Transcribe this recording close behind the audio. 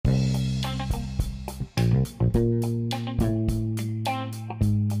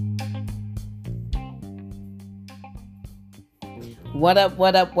What up,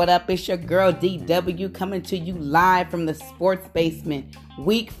 what up, what up? It's your girl DW coming to you live from the Sports Basement.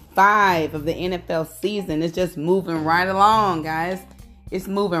 Week 5 of the NFL season. It's just moving right along, guys. It's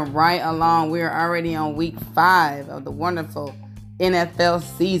moving right along. We're already on week 5 of the wonderful NFL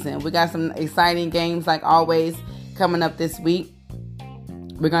season. We got some exciting games like always coming up this week.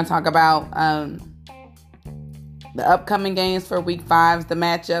 We're going to talk about the upcoming games for week 5, the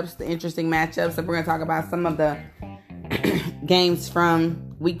matchups, the interesting matchups. And we're going to talk about some of the games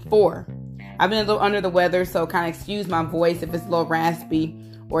from week 4. I've been a little under the weather, so kind of excuse my voice if it's a little raspy,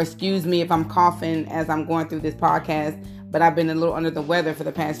 or excuse me if I'm coughing as I'm going through this podcast, but I've been a little under the weather for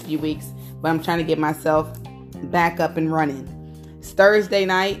the past few weeks, but I'm trying to get myself back up and running. It's Thursday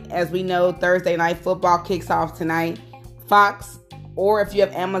night. As we know, Thursday night football kicks off tonight. Fox, or if you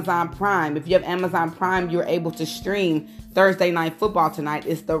have Amazon Prime. If you have Amazon Prime, you're able to stream Thursday night football tonight.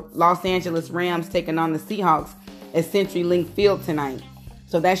 It's the Los Angeles Rams taking on the Seahawks at CenturyLink Field tonight.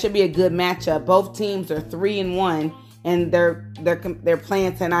 So that should be a good matchup. Both teams are 3-1, and they're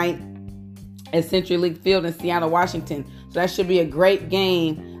playing tonight at CenturyLink Field in Seattle, Washington. So that should be a great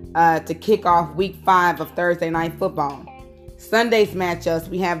game to kick off week 5 of Thursday night football. Sunday's matchups,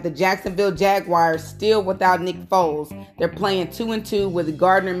 we have the Jacksonville Jaguars still without Nick Foles. They're playing 2-2 with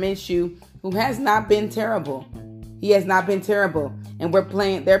Gardner Minshew, who has not been terrible. He has not been terrible. And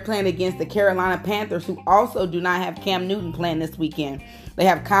they're playing against the Carolina Panthers, who also do not have Cam Newton playing this weekend. They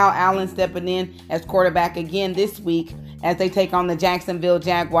have Kyle Allen stepping in as quarterback again this week as they take on the Jacksonville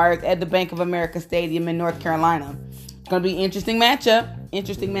Jaguars at the Bank of America Stadium in North Carolina. It's going to be an interesting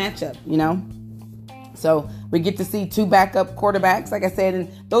matchup, you know. So we get to see 2 backup quarterbacks, like I said,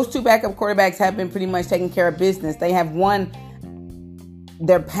 and those 2 backup quarterbacks have been pretty much taking care of business. They have won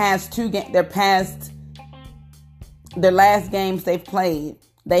their last games they've played.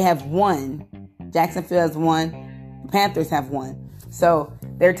 They have won. Jacksonville has won. The Panthers have won. So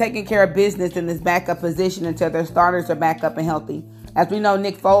they're taking care of business in this backup position until their starters are back up and healthy. As we know,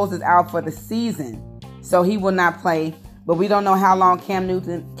 Nick Foles is out for the season, so he will not play. But we don't know how long Cam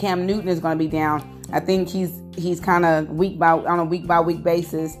Newton is going to be down. I think he's kind of on a week by week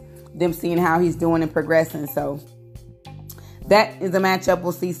basis, them seeing how he's doing and progressing. So that is a matchup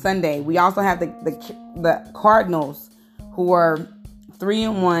we'll see Sunday. We also have the Cardinals, who are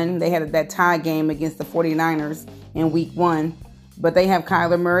 3-1. They had that tie game against the 49ers in week 1. But they have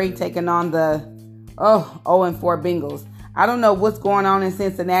Kyler Murray taking on the 0-4 Bengals. I don't know what's going on in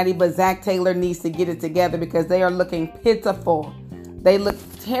Cincinnati, but Zach Taylor needs to get it together because they are looking pitiful. They look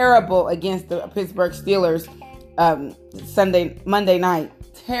terrible against the Pittsburgh Steelers Monday night.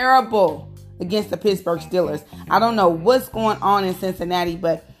 Terrible against the Pittsburgh Steelers. I don't know what's going on in Cincinnati,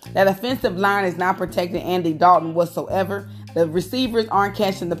 but that offensive line is not protecting Andy Dalton whatsoever. The receivers aren't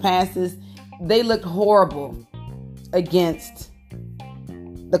catching the passes. They looked horrible against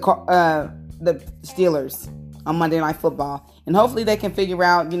the Steelers on Monday Night Football. And hopefully they can figure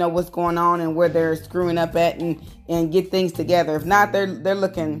out, what's going on and where they're screwing up at and get things together. If not, they're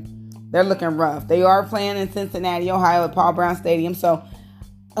looking rough. They are playing in Cincinnati, Ohio at Paul Brown Stadium. So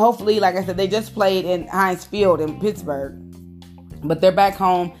hopefully, like I said, they just played in Heinz Field in Pittsburgh, but they're back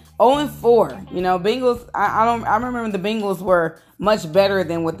home 0-4. Bengals. I remember the Bengals were much better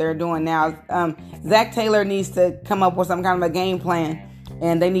than what they're doing now. Zach Taylor needs to come up with some kind of a game plan,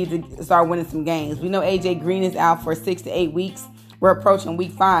 and they need to start winning some games. We know AJ Green is out for 6 to 8 weeks. We're approaching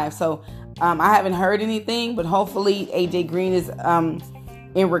week 5, so I haven't heard anything, but hopefully AJ Green is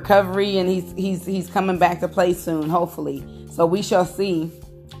in recovery and he's coming back to play soon. Hopefully, so we shall see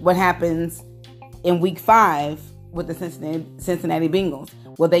what happens in week 5 with the Cincinnati Bengals.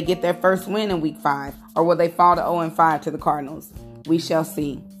 Will they get their first win in week 5, or will they fall to 0-5 to the Cardinals? We shall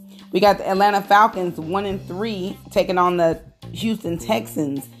see. We got the Atlanta Falcons 1-3 taking on the Houston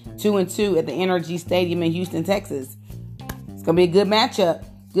Texans 2-2 at the NRG Stadium in Houston, Texas. It's gonna be a good matchup.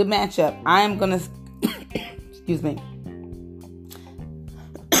 I am gonna excuse me.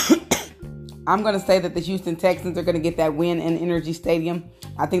 I'm gonna say that the Houston Texans are gonna get that win in NRG Stadium.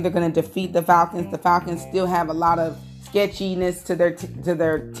 I think they're gonna defeat the Falcons. The Falcons still have a lot of sketchiness to their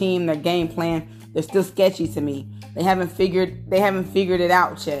team, their game plan. They're still sketchy to me. They haven't figured it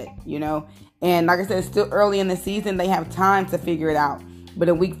out yet, And like I said, it's still early in the season. They have time to figure it out. But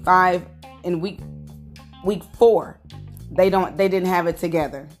in week 5, in week 4, they didn't have it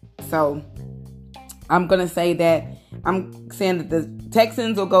together. So I'm saying that the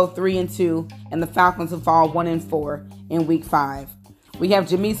Texans will go 3-2 and the Falcons will fall 1-4 in week 5. We have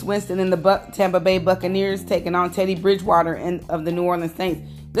Jameis Winston and the Tampa Bay Buccaneers taking on Teddy Bridgewater of the New Orleans Saints.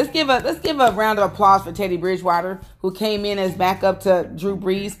 let's give a round of applause for Teddy Bridgewater, who came in as backup to Drew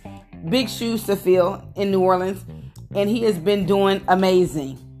Brees. Big shoes to fill in New Orleans, and he has been doing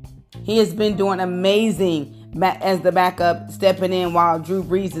amazing. He has been doing amazing as the backup, stepping in while Drew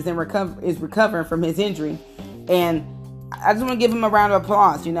Brees is recovering from his injury. And I just want to give him a round of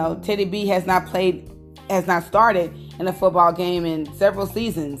applause. You know, Teddy B has not started in a football game in several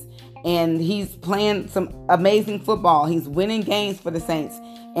seasons, and he's playing some amazing football. He's winning games for the Saints,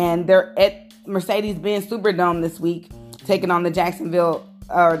 and they're at Mercedes-Benz Superdome this week, taking on the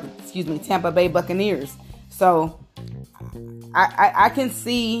Tampa Bay Buccaneers. So I can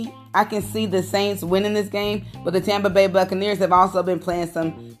see the Saints winning this game, but the Tampa Bay Buccaneers have also been playing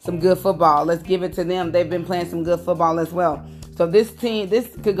some good football. Let's give it to them. They've been playing some good football as well. So this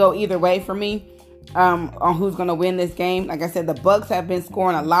could go either way for me on who's going to win this game. Like I said, the Bucs have been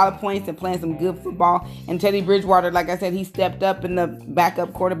scoring a lot of points and playing some good football. And Teddy Bridgewater, like I said, he stepped up in the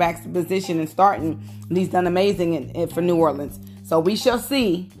backup quarterback's position and starting, and he's done amazing for New Orleans. So we shall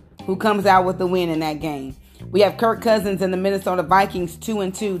see who comes out with the win in that game. We have Kirk Cousins and the Minnesota Vikings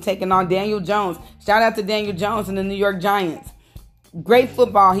 2-2 taking on Daniel Jones. Shout out to Daniel Jones and the New York Giants. Great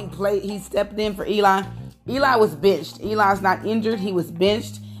football. He stepped in for Eli. Eli was benched. Eli's not injured. He was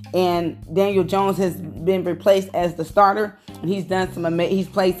benched, and Daniel Jones has been replaced as the starter. And he's done he's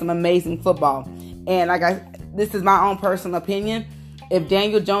played some amazing football. And this is my own personal opinion. If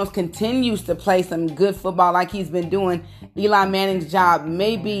Daniel Jones continues to play some good football like he's been doing, Eli Manning's job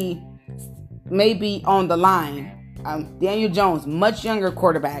may be on the line. Daniel Jones, much younger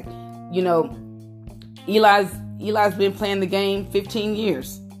quarterback. You know, Eli's been playing the game 15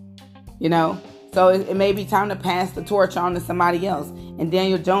 years. You know, so it may be time to pass the torch on to somebody else. And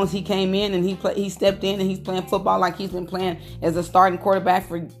Daniel Jones, he came in and he stepped in and he's playing football like he's been playing as a starting quarterback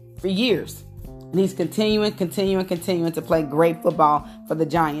for years. And he's continuing to play great football for the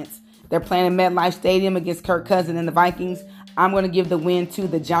Giants. They're playing in MetLife Stadium against Kirk Cousins and the Vikings. I'm going to give the win to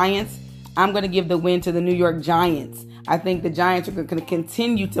the Giants. I'm going to give the win to the New York Giants. I think the Giants are going to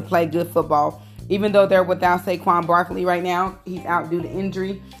continue to play good football. Even though they're without Saquon Barkley right now, he's out due to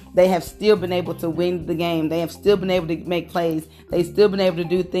injury, they have still been able to win the game. They have still been able to make plays. They've still been able to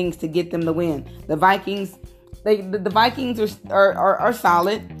do things to get them to win. The Vikings, the Vikings are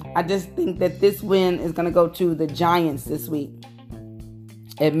solid. I just think that this win is going to go to the Giants this week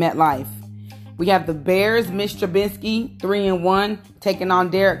at MetLife. We have the Bears, Mitch Trubisky, 3-1, taking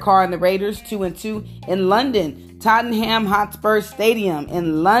on Derek Carr and the Raiders, 2-2 in London. Tottenham Hotspur Stadium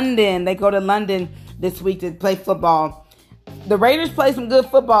in London. They go to London this week to play football. The Raiders play some good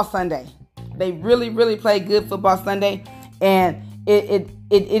football Sunday. They really, really play good football Sunday. And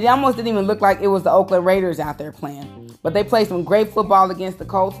it almost didn't even look like it was the Oakland Raiders out there playing. But they played some great football against the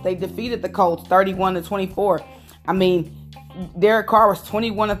Colts. They defeated the Colts 31-24. I mean, Derek Carr was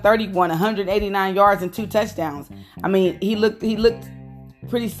 21-31, 189 yards and 2 touchdowns. I mean, he looked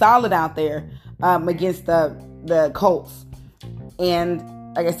pretty solid out there against the Colts. And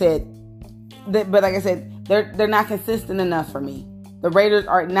like I said, they're not consistent enough for me. The Raiders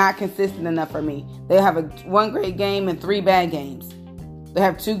are not consistent enough for me. They have one great game and 3 bad games. They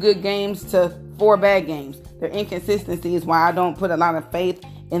have 2 good games to 4 bad games. Their inconsistency is why I don't put a lot of faith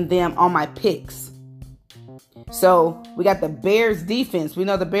in them on my picks. So we got the Bears defense. We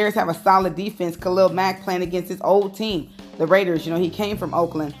know the Bears have a solid defense. Khalil Mack playing against his old team, the Raiders. You know, he came from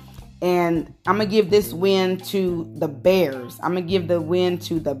Oakland. And I'm going to give this win to the Bears. I'm going to give the win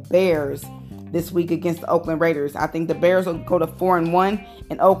to the Bears this week against the Oakland Raiders. I think the Bears will go to 4-1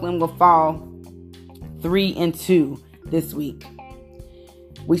 and Oakland will fall 3-2 this week.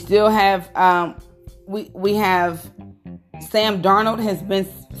 We still have we have Sam Darnold has been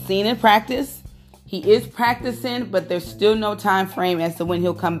seen in practice. He is practicing, but there's still no time frame as to when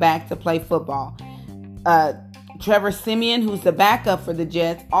he'll come back to play football. Trevor Siemian, who's the backup for the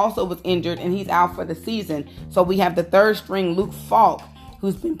Jets, also was injured and he's out for the season. So we have the third string Luke Falk,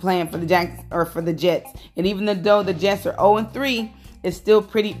 who's been playing for the Jets. And even though the Jets are 0-3, it's still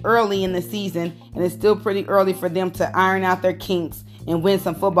pretty early in the season, and it's still pretty early for them to iron out their kinks and win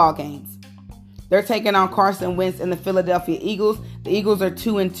some football games. They're taking on Carson Wentz and the Philadelphia Eagles. The Eagles are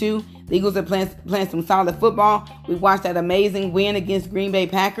 2-2. The Eagles are playing some solid football. We watched that amazing win against Green Bay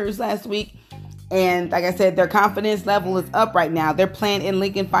Packers last week. And like I said, their confidence level is up right now. They're playing in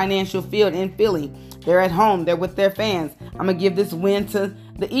Lincoln Financial Field in Philly. They're at home. They're with their fans. I'm going to give this win to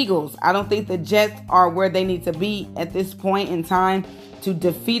the Eagles. I don't think the Jets are where they need to be at this point in time to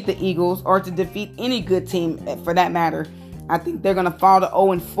defeat the Eagles or to defeat any good team for that matter. I think they're going to fall to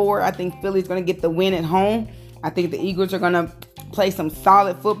 0-4. I think Philly's going to get the win at home. I think the Eagles are going to play some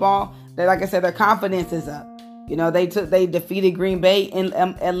solid football. Like I said, their confidence is up. You know, they defeated Green Bay at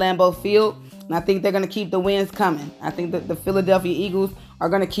Lambeau Field, and I think they're going to keep the wins coming. I think that the Philadelphia Eagles are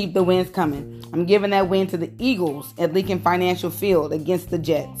going to keep the wins coming. I'm giving that win to the Eagles at Lincoln Financial Field against the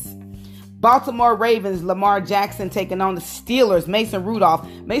Jets. Baltimore Ravens, Lamar Jackson taking on the Steelers, Mason Rudolph.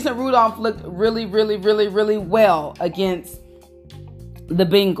 Mason Rudolph looked really, really, really, really well against the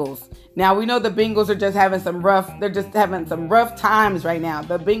Bengals. Now, we know the Bengals are just having some rough times right now.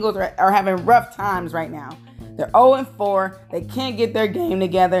 The Bengals are having rough times right now. They're 0-4. They can't get their game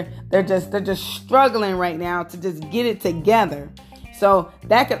together. They're just struggling right now to just get it together. So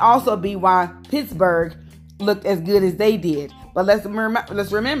that could also be why Pittsburgh looked as good as they did. But let's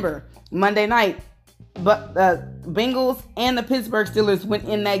remember, Monday night, but the Bengals and the Pittsburgh Steelers went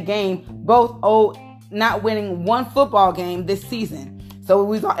in that game, both not winning one football game this season. So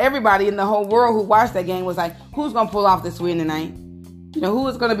we saw everybody in the whole world who watched that game was like, who's going to pull off this win tonight? You know, who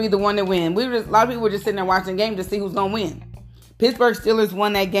is going to be the one to win? A lot of people were just sitting there watching the game to see who's going to win. Pittsburgh Steelers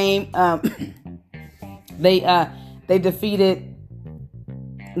won that game. They defeated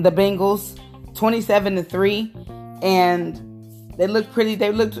the Bengals 27-3, and they looked pretty.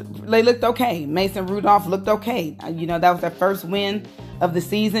 They looked okay. Mason Rudolph looked okay. You know, that was their first win of the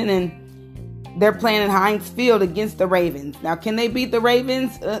season, and they're playing at Heinz Field against the Ravens. Now, can they beat the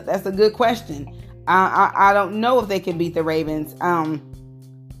Ravens? That's a good question. I don't know if they can beat the Ravens.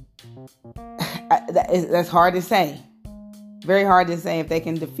 That's hard to say. Very hard to say if they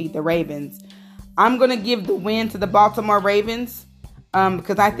can defeat the Ravens. I'm going to give the win to the Baltimore Ravens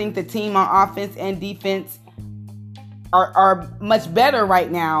because I think the team on offense and defense are much better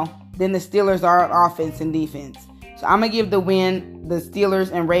right now than the Steelers are on offense and defense. So I'm going to give the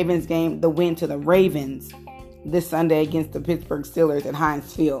Steelers and Ravens game, the win to the Ravens this Sunday against the Pittsburgh Steelers at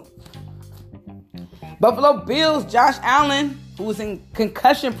Heinz Field. Buffalo Bills, Josh Allen, who was in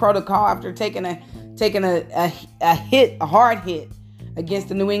concussion protocol after taking a hard hit against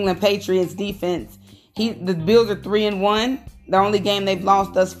the New England Patriots defense. The Bills are 3-1. The only game they've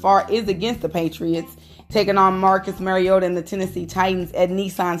lost thus far is against the Patriots, taking on Marcus Mariota and the Tennessee Titans at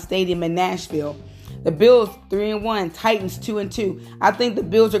Nissan Stadium in Nashville. The Bills 3-1, Titans 2-2. I think the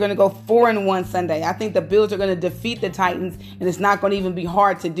Bills are going to go 4-1 Sunday. I think the Bills are going to defeat the Titans, and it's not going to even be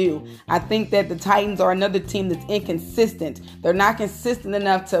hard to do. I think that the Titans are another team that's inconsistent. They're not consistent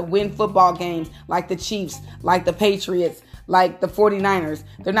enough to win football games like the Chiefs, like the Patriots, like the 49ers.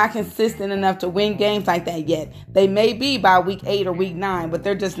 They're not consistent enough to win games like that yet. They may be by week 8 or week 9, but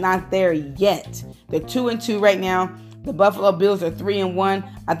they're just not there yet. They're 2-2 right now. The Buffalo Bills are 3-1.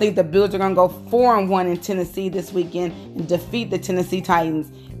 I think the Bills are going to go 4-1 in Tennessee this weekend and defeat the Tennessee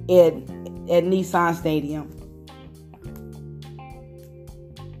Titans at Nissan Stadium.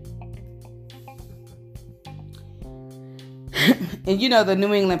 And you know, the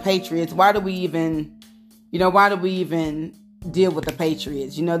New England Patriots, why do we even deal with the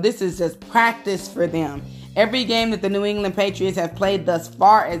Patriots? You know, this is just practice for them. Every game that the New England Patriots have played thus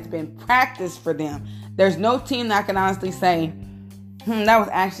far has been practice for them. There's no team that I can honestly say, that was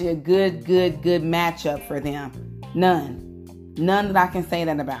actually a good matchup for them. None that I can say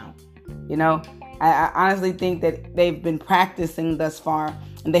that about. You know, I honestly think that they've been practicing thus far,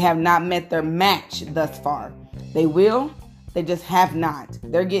 and they have not met their match thus far. They will, they just have not.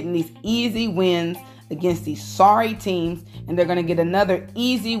 They're getting these easy wins against these sorry teams, and they're going to get another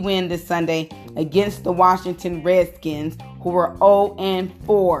easy win this Sunday against the Washington Redskins, who are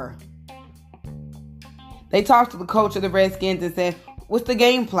 0-4. They talked to the coach of the Redskins and said, what's the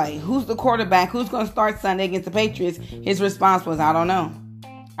game play? Who's the quarterback? Who's going to start Sunday against the Patriots? His response was, I don't know.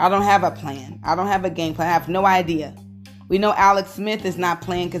 I don't have a plan. I don't have a game plan. I have no idea. We know Alex Smith is not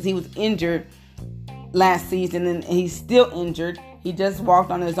playing because he was injured last season, and he's still injured. He just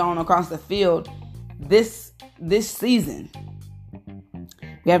walked on his own across the field this season.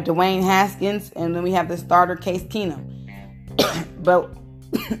 We have Dwayne Haskins, and then we have the starter Case Keenum. But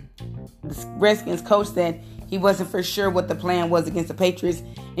the Redskins coach said he wasn't for sure what the plan was against the Patriots.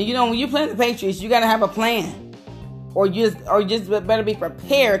 And you know, when you play the Patriots, you got to have a plan, or just better be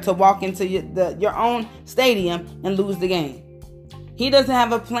prepared to walk into your own stadium and lose the game. He doesn't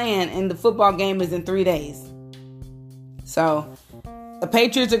have a plan, and the football game is in 3 days. So the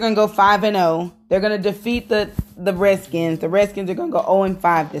Patriots are going to go 5-0. They're going to defeat the Redskins. The Redskins are going to go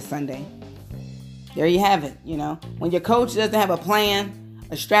 0-5 this Sunday. There you have it. You know, when your coach doesn't have a plan,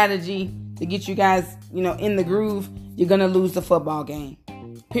 a strategy to get you guys, you know, in the groove, you're going to lose the football game.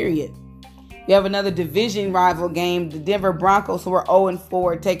 Period. We have another division rival game. The Denver Broncos, who are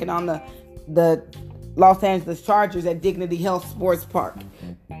 0-4, taking on the Los Angeles Chargers at Dignity Health Sports Park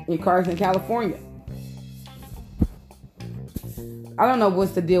in Carson, California. I don't know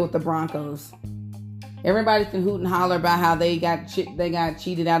what's the deal with the Broncos. Everybody can hoot and holler about how they got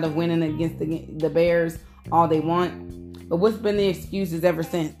cheated out of winning against the Bears all they want. But what's been the excuses ever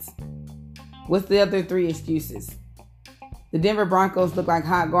since? What's the other 3 excuses? The Denver Broncos look like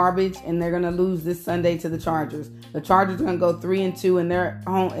hot garbage, and they're going to lose this Sunday to the Chargers. The Chargers are going to go 3-2 in their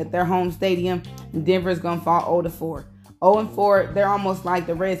home at their home stadium, and Denver's going to fall 0-4. 0-4, they're almost like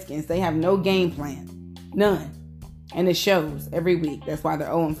the Redskins. They have no game plan. None. And it shows every week. That's why they're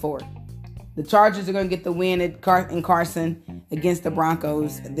 0-4. The Chargers are going to get the win in Carson against the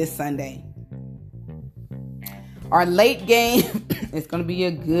Broncos this Sunday. Our late game, it's going to be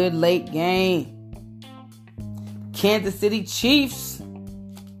a good late game. Kansas City Chiefs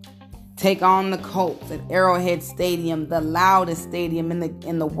take on the Colts at Arrowhead Stadium, the loudest stadium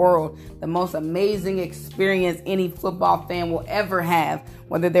in the world, the most amazing experience any football fan will ever have,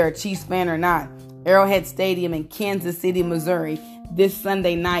 whether they're a Chiefs fan or not. Arrowhead Stadium in Kansas City, Missouri, this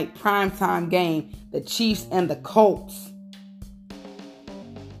Sunday night, primetime game, the Chiefs and the Colts.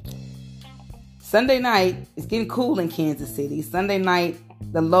 Sunday night, it's getting cool in Kansas City. Sunday night,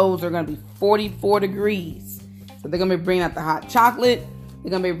 the lows are going to be 44 degrees. So they're going to be bringing out the hot chocolate. They're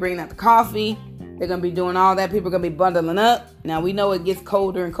going to be bringing out the coffee. They're going to be doing all that. People are going to be bundling up. Now, we know it gets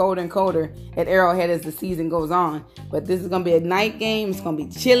colder and colder and colder at Arrowhead as the season goes on. But this is going to be a night game. It's going to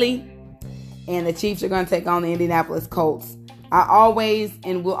be chilly. And the Chiefs are going to take on the Indianapolis Colts. I always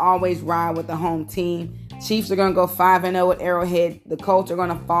and will always ride with the home team. Chiefs are going to go 5-0 at Arrowhead. The Colts are going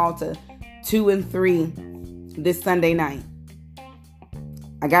to fall to 2-3 this Sunday night.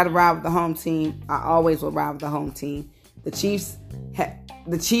 I got to ride with the home team. I always will ride with the home team. The Chiefs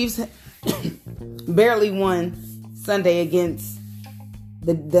barely won Sunday against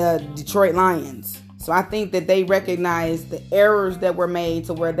the Detroit Lions. So I think that they recognized the errors that were made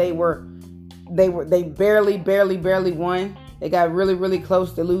to where they barely won. They got really, really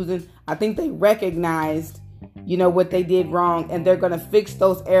close to losing. I think they recognized, what they did wrong, and they're going to fix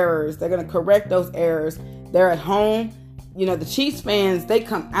those errors. They're going to correct those errors. They're at home. The Chiefs fans, they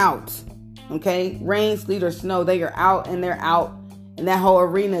come out, okay? Rain, sleet, or snow, they are out, and they're out, and that whole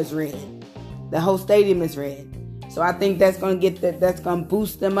arena is red. The whole stadium is red. So I think that's going to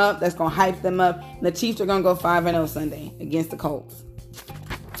boost them up. That's going to hype them up. And the Chiefs are going to go 5-0 Sunday against the Colts.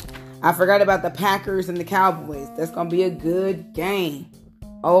 I forgot about the Packers and the Cowboys. That's going to be a good game.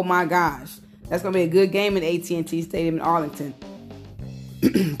 Oh, my gosh. That's going to be a good game at AT&T Stadium in Arlington.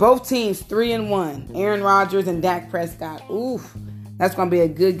 Both teams 3-1. Aaron Rodgers and Dak Prescott. Oof. That's going to be a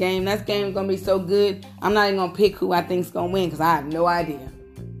good game. That game is going to be so good. I'm not even going to pick who I think is going to win because I have no idea.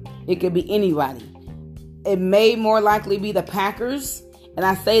 It could be anybody. It may more likely be the Packers. And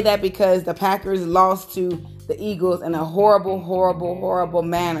I say that because the Packers lost to the Eagles in a horrible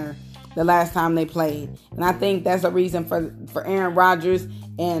manner the last time they played. And I think that's a reason for Aaron Rodgers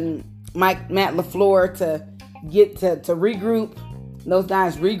and Matt LaFleur to get to regroup. Those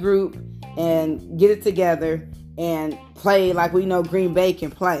guys regroup and get it together and play like we know Green Bay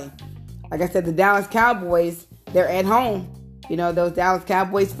can play. Like I said, the Dallas Cowboys, they're at home. Those Dallas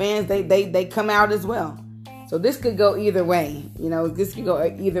Cowboys fans, they come out as well. So this could go either way. This could go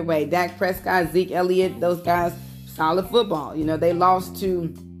either way. Dak Prescott, Zeke Elliott, those guys, solid football. They lost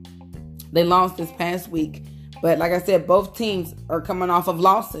this past week. But like I said, both teams are coming off of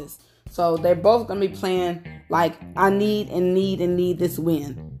losses. So they're both going to be playing like I need this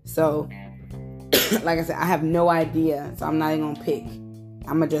win. So like I said, I have no idea. So I'm not even going to pick.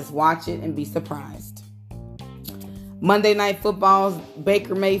 I'm going to just watch it and be surprised. Monday Night Football's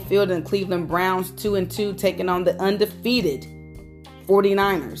Baker Mayfield and Cleveland Browns 2-2 taking on the undefeated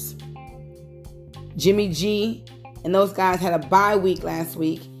 49ers. Jimmy G and those guys had a bye week last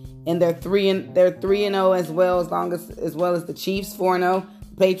week, and they're 3-0 as well as the Chiefs 4-0,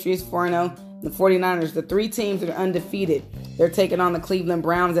 the Patriots 4-0, the 49ers. The 3 teams that are undefeated. They're taking on the Cleveland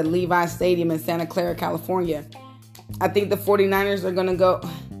Browns at Levi Stadium in Santa Clara, California. I think the 49ers are going to go.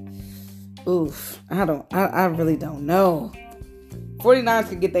 Oof, I really don't know. 49ers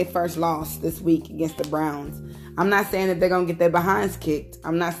could get their first loss this week against the Browns. I'm not saying that they're going to get their behinds kicked.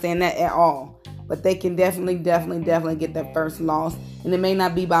 I'm not saying that at all. But they can definitely get their first loss. And it may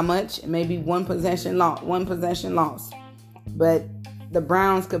not be by much. It may be one possession loss. But the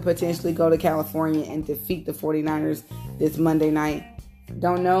Browns could potentially go to California and defeat the 49ers this Monday night.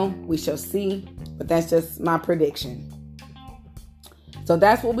 Don't know. We shall see. But that's just my prediction. So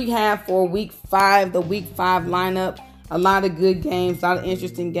that's what we have for Week 5, the Week 5 lineup. A lot of good games, a lot of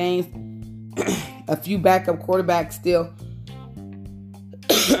interesting games. A few backup quarterbacks still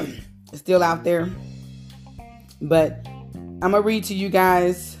out there. But I'm going to read to you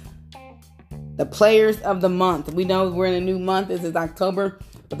guys the players of the month. We know we're in a new month. This is October.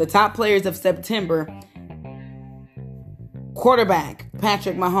 But the top players of September Quarterback,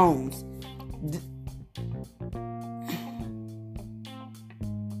 Patrick Mahomes.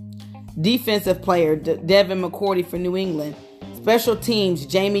 Defensive player, Devin McCourty for New England. Special teams,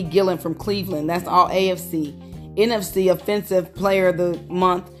 Jamie Gillan from Cleveland. That's all AFC. NFC Offensive Player of the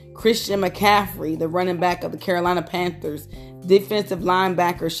Month, Christian McCaffrey, the running back of the Carolina Panthers. Defensive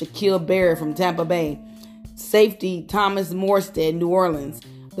linebacker, Shaquille Barrett from Tampa Bay. Safety, Thomas Morstead, New Orleans.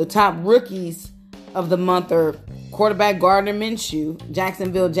 The top rookies of the month are quarterback Gardner Minshew,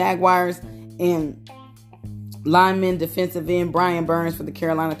 Jacksonville Jaguars, and lineman defensive end Brian Burns for the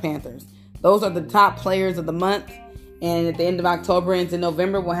Carolina Panthers. Those are the top players of the month. And at the end of October into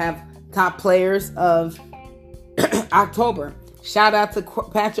November, we'll have top players of October. Shout out to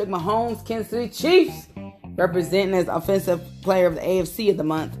Patrick Mahomes, Kansas City Chiefs, representing as offensive player of the AFC of the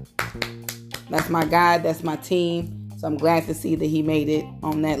month. That's my guy. That's my team. So I'm glad to see that he made it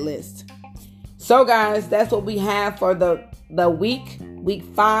on that list. So guys, that's what we have for the week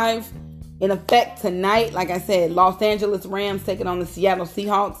 5. In effect tonight, like I said, Los Angeles Rams taking on the Seattle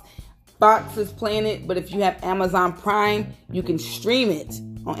Seahawks. Fox is playing it, but if you have Amazon Prime, you can stream it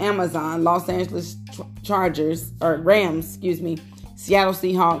on Amazon. Los Angeles Rams, Seattle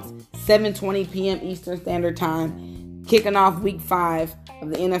Seahawks, 7:20 p.m. Eastern Standard Time, kicking off week 5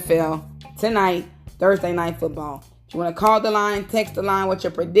 of the NFL tonight, Thursday Night Football. If you want to call the line, text the line with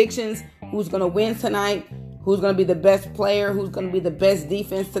your predictions, who's going to win tonight, who's going to be the best player, who's going to be the best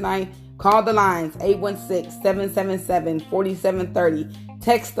defense tonight. Call the lines, 816-777-4730.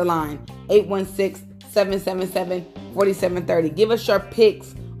 Text the line, 816-777-4730. Give us your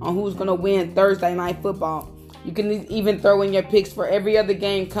picks on who's going to win Thursday Night Football. You can even throw in your picks for every other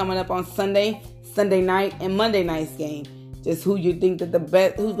game coming up on Sunday night, and Monday night's game. Just who you think that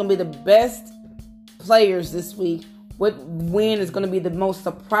who's going to be the best players this week. What win is going to be the most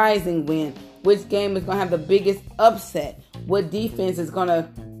surprising win? Which game is going to have the biggest upset? What defense is going to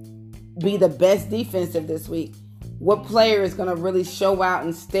be the best defensive this week? What player is going to really show out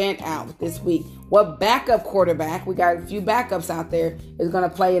and stand out this week? What backup quarterback, we got a few backups out there, is going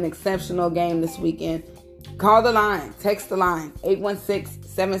to play an exceptional game this weekend? Call the line. Text the line.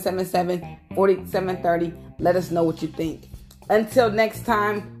 816-777-4730. Let us know what you think. Until next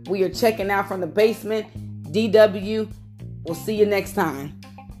time, we are checking out from the basement. DW, we'll see you next time.